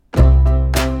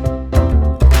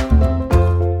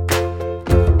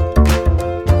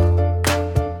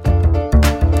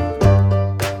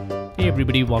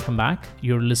everybody, welcome back.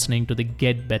 You're listening to the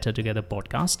Get Better Together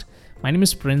podcast. My name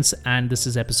is Prince and this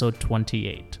is episode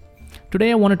 28.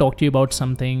 Today I want to talk to you about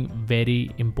something very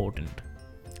important,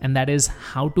 and that is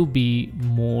how to be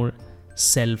more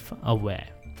self-aware.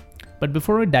 But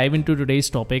before I dive into today's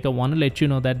topic, I want to let you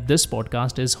know that this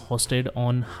podcast is hosted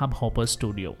on Hubhopper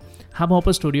Studio.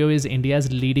 Hubhopper Studio is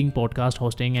India's leading podcast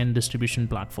hosting and distribution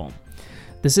platform.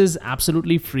 This is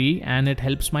absolutely free and it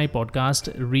helps my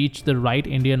podcast reach the right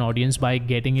Indian audience by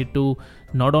getting it to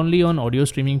not only on audio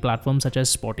streaming platforms such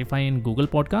as Spotify and Google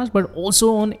Podcasts, but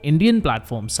also on Indian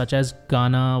platforms such as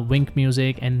Gaana, Wink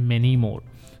Music, and many more.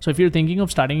 So if you're thinking of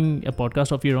starting a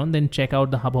podcast of your own, then check out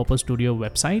the Hubhopper Studio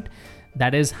website.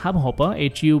 That is Hubhopper,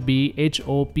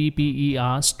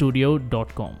 Hubhopper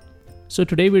studio.com. So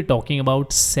today we're talking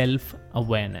about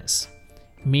self-awareness,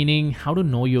 meaning how to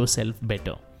know yourself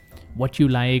better. What you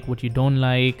like, what you don't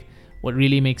like, what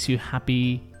really makes you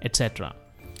happy, etc.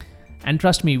 And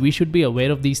trust me, we should be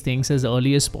aware of these things as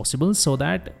early as possible so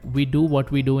that we do what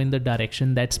we do in the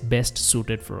direction that's best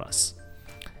suited for us.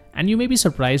 And you may be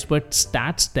surprised, but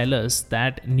stats tell us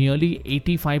that nearly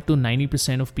 85 to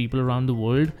 90% of people around the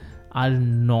world are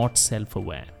not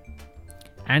self-aware.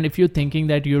 And if you're thinking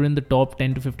that you're in the top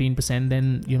 10 to 15%,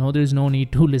 then there's no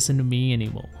need to listen to me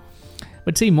anymore.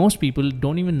 But see, most people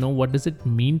don't even know what does it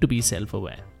mean to be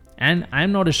self-aware. And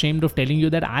I'm not ashamed of telling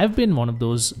you that I've been one of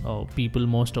those people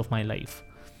most of my life.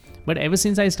 But ever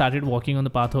since I started walking on the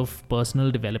path of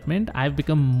personal development, I've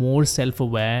become more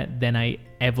self-aware than I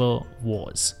ever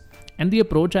was. And the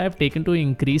approach I've taken to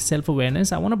increase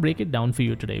self-awareness, I want to break it down for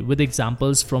you today with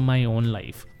examples from my own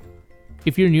life.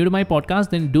 If you're new to my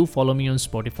podcast, then do follow me on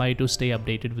Spotify to stay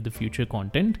updated with the future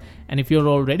content. And if you're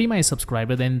already my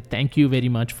subscriber, then thank you very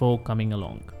much for coming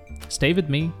along. Stay with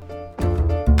me.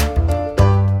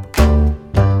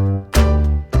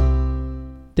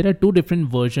 There are two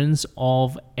different versions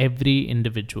of every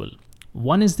individual.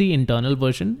 One is the internal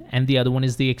version and the other one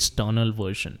is the external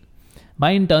version. By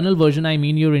internal version, I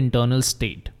mean your internal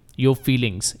state, your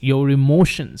feelings, your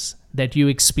emotions that you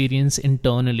experience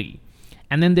internally.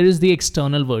 And then there is the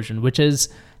external version, which is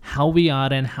how we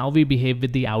are and how we behave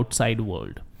with the outside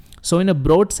world. So in a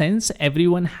broad sense,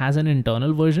 everyone has an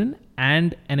internal version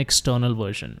and an external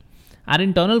version. Our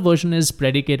internal version is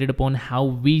predicated upon how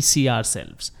we see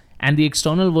ourselves, and the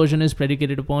external version is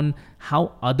predicated upon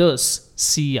how others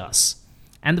see us.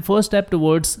 And the first step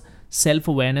towards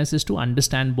self-awareness is to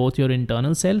understand both your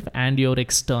internal self and your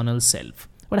external self.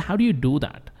 But how do you do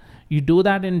that? You do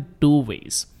that in two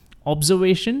ways: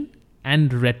 observation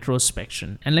and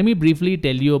retrospection. And let me briefly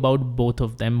tell you about both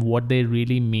of them, what they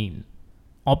really mean.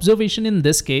 Observation in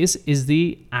this case is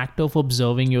the act of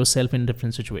observing yourself in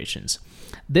different situations.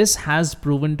 This has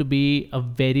proven to be a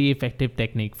very effective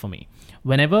technique for me.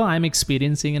 Whenever I'm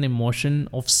experiencing an emotion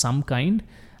of some kind,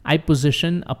 I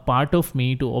position a part of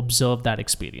me to observe that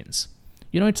experience.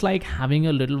 It's like having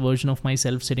a little version of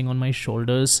myself sitting on my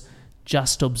shoulders,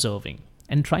 just observing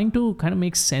and trying to kind of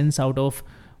make sense out of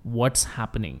what's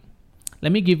happening.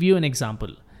 Let me give you an example.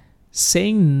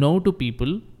 Saying no to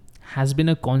people has been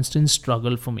a constant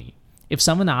struggle for me. If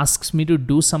someone asks me to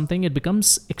do something, it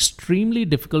becomes extremely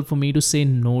difficult for me to say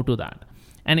no to that.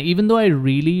 And even though I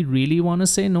really, really want to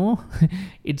say no,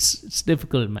 it's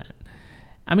difficult, man.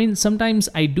 I mean, sometimes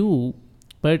I do,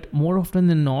 but more often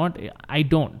than not, I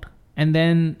don't. And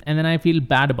then I feel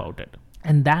bad about it.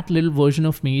 And that little version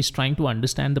of me is trying to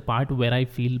understand the part where I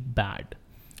feel bad.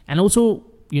 And also,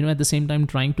 at the same time,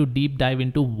 trying to deep dive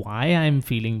into why I'm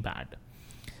feeling bad.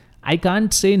 I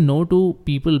can't say no to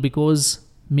people because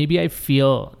maybe I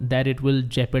fear that it will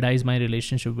jeopardize my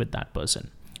relationship with that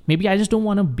person. Maybe I just don't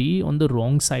want to be on the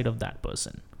wrong side of that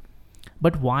person.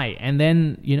 But why? And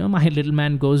then, my little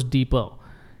man goes deeper.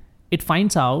 It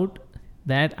finds out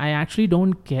that I actually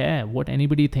don't care what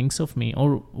anybody thinks of me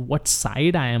or what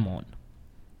side I am on.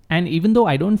 And even though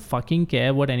I don't fucking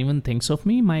care what anyone thinks of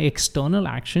me, my external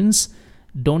actions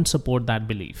don't support that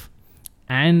belief.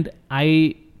 And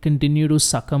I continue to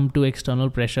succumb to external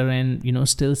pressure and,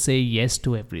 still say yes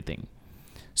to everything.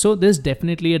 So there's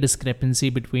definitely a discrepancy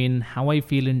between how I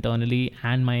feel internally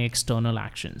and my external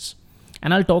actions.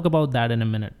 And I'll talk about that in a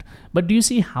minute. But do you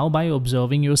see how by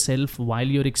observing yourself while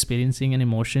you're experiencing an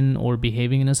emotion or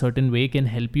behaving in a certain way can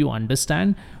help you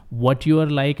understand what you are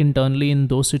like internally in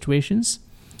those situations?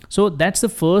 So that's the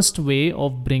first way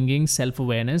of bringing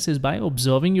self-awareness, is by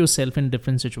observing yourself in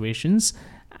different situations,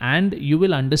 and you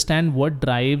will understand what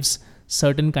drives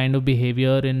certain kind of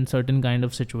behavior in certain kind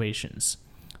of situations.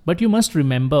 But you must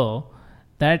remember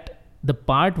that the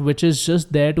part which is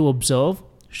just there to observe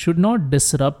should not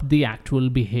disrupt the actual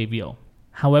behavior.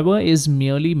 However, is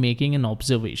merely making an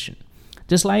observation.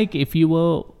 Just like if you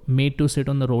were made to sit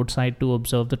on the roadside to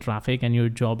observe the traffic and your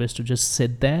job is to just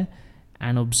sit there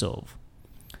and observe.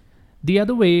 The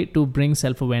other way to bring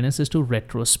self-awareness is to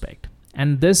retrospect.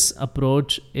 And this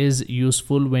approach is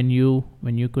useful when you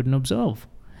couldn't observe.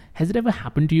 Has it ever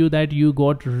happened to you that you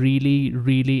got really,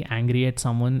 really angry at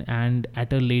someone, and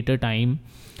at a later time,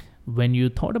 when you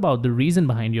thought about the reason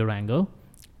behind your anger,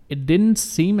 it didn't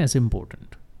seem as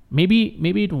important?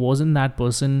 Maybe it wasn't that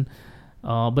person,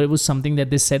 but it was something that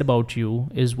they said about you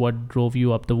is what drove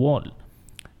you up the wall.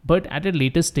 But at a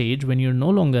later stage, when you're no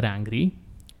longer angry,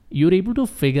 you're able to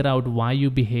figure out why you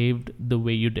behaved the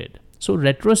way you did. So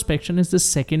retrospection is the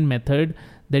second method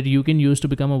that you can use to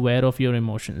become aware of your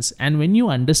emotions. And when you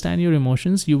understand your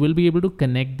emotions, you will be able to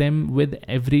connect them with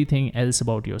everything else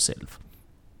about yourself.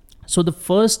 So the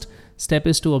first step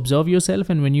is to observe yourself,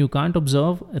 and when you can't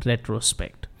observe,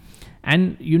 retrospect.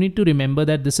 And you need to remember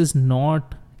that this is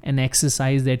not an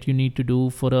exercise that you need to do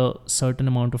for a certain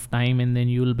amount of time and then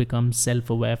you will become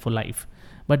self-aware for life.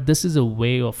 But this is a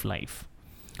way of life.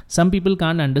 Some people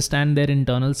can't understand their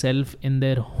internal self in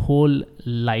their whole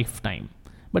lifetime.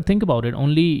 But think about it,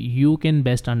 only you can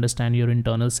best understand your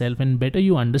internal self, and better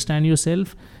you understand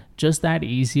yourself, just that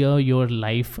easier your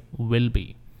life will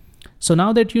be. So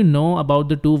now that you know about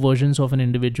the two versions of an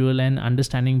individual, and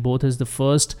understanding both is the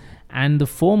first and the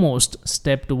foremost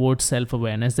step towards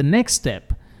self-awareness, the next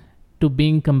step to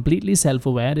being completely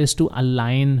self-aware is to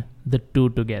align the two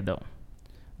together.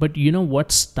 But you know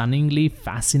what's stunningly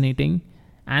fascinating?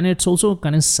 And it's also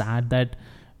kind of sad that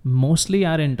mostly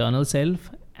our internal self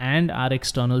and our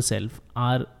external self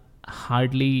are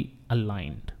hardly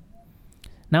aligned.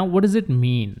 Now, what does it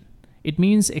mean? It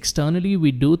means externally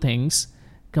we do things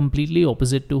completely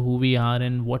opposite to who we are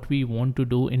and what we want to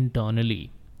do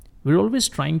internally. We're always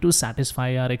trying to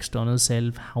satisfy our external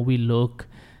self, how we look,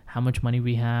 how much money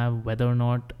we have, whether or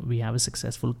not we have a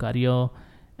successful career,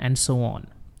 and so on.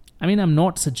 I mean, I'm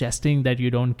not suggesting that you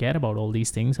don't care about all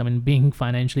these things. I mean, being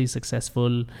financially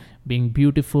successful, being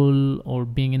beautiful, or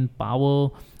being in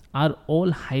power are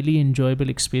all highly enjoyable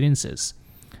experiences.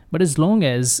 But as long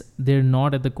as they're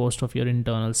not at the cost of your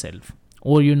internal self,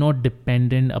 or you're not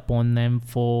dependent upon them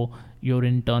for your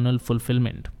internal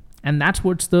fulfillment. And that's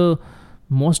what's the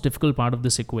most difficult part of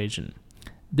this equation.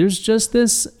 There's just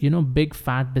this, big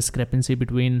fat discrepancy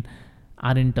between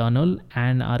our internal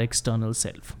and our external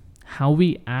self. How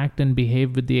we act and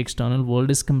behave with the external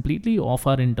world is completely off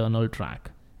our internal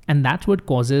track. And that's what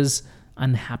causes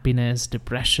unhappiness,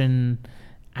 depression,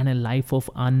 and a life of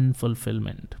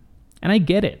unfulfillment. And I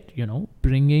get it,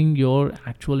 bringing your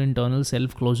actual internal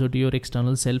self closer to your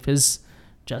external self is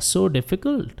just so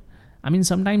difficult. I mean,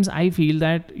 sometimes I feel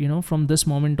that, from this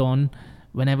moment on,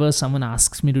 whenever someone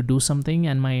asks me to do something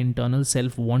and my internal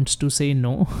self wants to say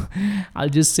no, I'll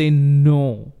just say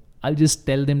no. I'll just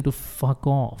tell them to fuck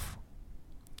off.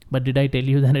 But did I tell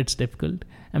you that it's difficult?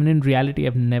 I mean, in reality,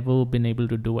 I've never been able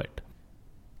to do it.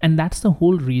 And that's the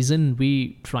whole reason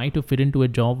we try to fit into a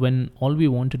job when all we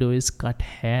want to do is cut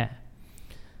hair.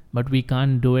 But we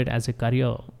can't do it as a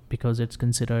career because it's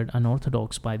considered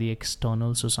unorthodox by the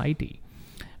external society.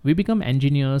 We become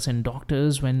engineers and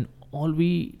doctors when all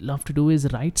we love to do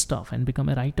is write stuff and become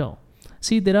a writer.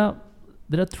 See, there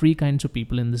are three kinds of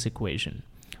people in this equation.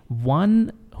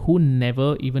 One who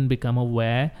never even become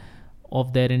aware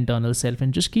of their internal self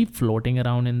and just keep floating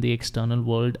around in the external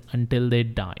world until they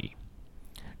die.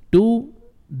 Two,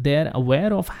 they're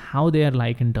aware of how they are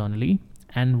like internally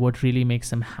and what really makes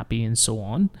them happy and so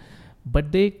on,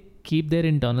 but they keep their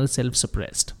internal self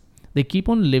suppressed. They keep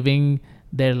on living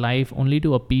their life only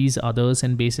to appease others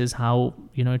and basis how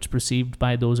it's perceived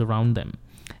by those around them.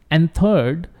 And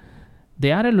third,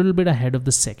 they are a little bit ahead of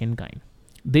the second kind.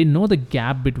 They know the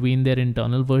gap between their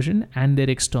internal version and their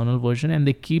external version, and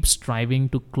they keep striving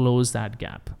to close that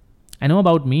gap. I know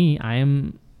about me, I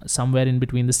am somewhere in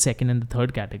between the second and the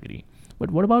third category.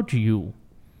 But what about you?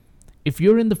 If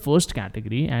you're in the first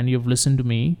category and you've listened to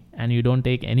me and you don't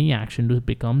take any action to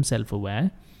become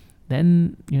self-aware,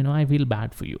 then, I feel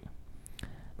bad for you.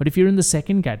 But if you're in the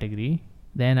second category,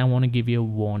 then I want to give you a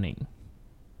warning.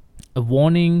 A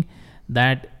warning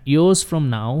that years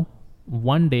from now,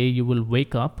 one day you will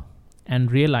wake up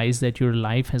and realize that your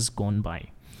life has gone by,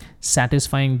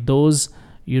 satisfying those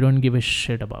you don't give a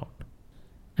shit about.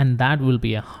 And that will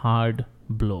be a hard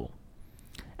blow.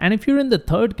 And if you're in the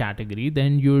third category,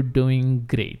 then you're doing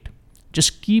great.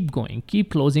 Just keep going,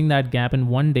 keep closing that gap, and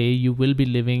one day you will be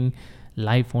living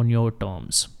life on your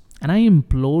terms. And I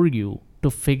implore you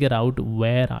to figure out,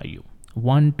 where are you?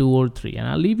 1, 2, or 3. And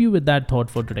I'll leave you with that thought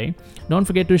for today. Don't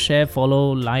forget to share,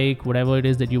 follow, like, whatever it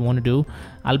is that you want to do.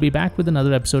 I'll be back with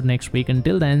another episode next week.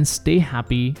 Until then, stay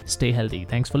happy, stay healthy.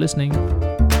 Thanks for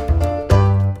listening.